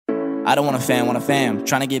I don't want a fan, want a fam.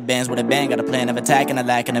 Trying to get bands with a bang. Got a plan of attack and a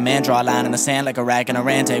lack and a man. Draw a line in the sand like a rack and a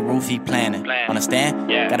rant. Take roofie planning.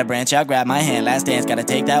 Understand? Yeah. Gotta branch out, grab my hand. Last dance, gotta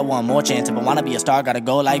take that one more chance. If I wanna be a star, gotta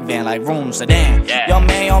go like Van, like room sedan. Yeah. Yo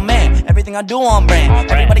man, everything I do on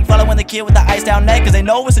brand. Everybody following the kid with the ice down neck, cause they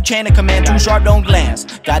know it's a chain of command. Too sharp, don't glance.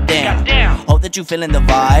 Goddamn. Hope that you feeling the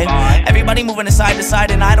vibe. Everybody moving to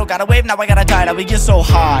side and I don't gotta wave, now I gotta tie. Now we get so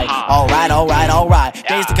high. Alright.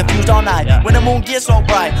 Days to confused all night. When the moon gets so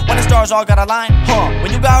bright. When the stars all got a line.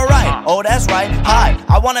 When you got right. Oh, that's right. Hi,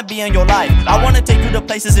 I wanna be in your life. I wanna take you to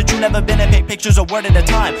places that you never been and paint pictures a word at a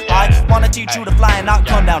time. I wanna teach you to fly and not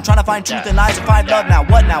come down. Trying to find truth in lies and find love now.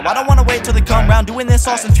 What now? I don't wanna wait till they come round. Doing this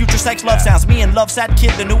sauce and future sex love sounds. Me and Love Sad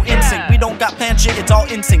Kid, the new instinct. We don't got planned shit, it's all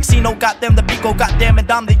instinct. See no goddamn the beat go goddamn it.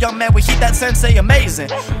 I'm the young man with heat that sensei amazing.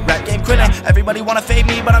 Rap game krillin', everybody wanna fade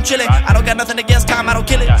me but I'm chillin'. I don't got nothing against time, I don't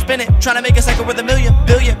kill it. Spin it, trying to make a cycle with a million,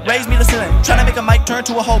 billion. Raise me the ceiling, trying to make a mic turn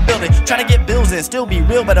to a whole building. Trying to get bills in, still be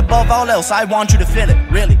real, but above all else I want you to feel it,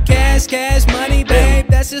 really. Cash, money, babe,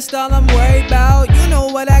 that's just all I'm worried about. You know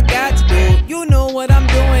what I got to do, you know what I'm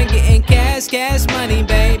doing. Getting cash, money,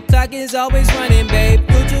 babe. Clock is always running, babe.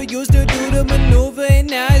 You used to do the maneuver and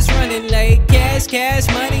now it's running late. Cash,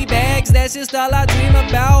 money, bags, that's just all I dream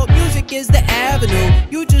about. Music is the avenue,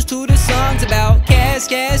 you just who the song's about. Cash,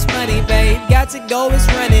 money, babe. Got to go, it's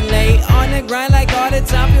running late. On the grind like all the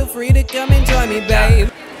time, feel free to come and join me, babe.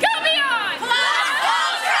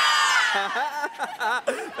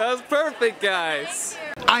 That was perfect, guys.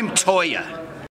 I'm Toya.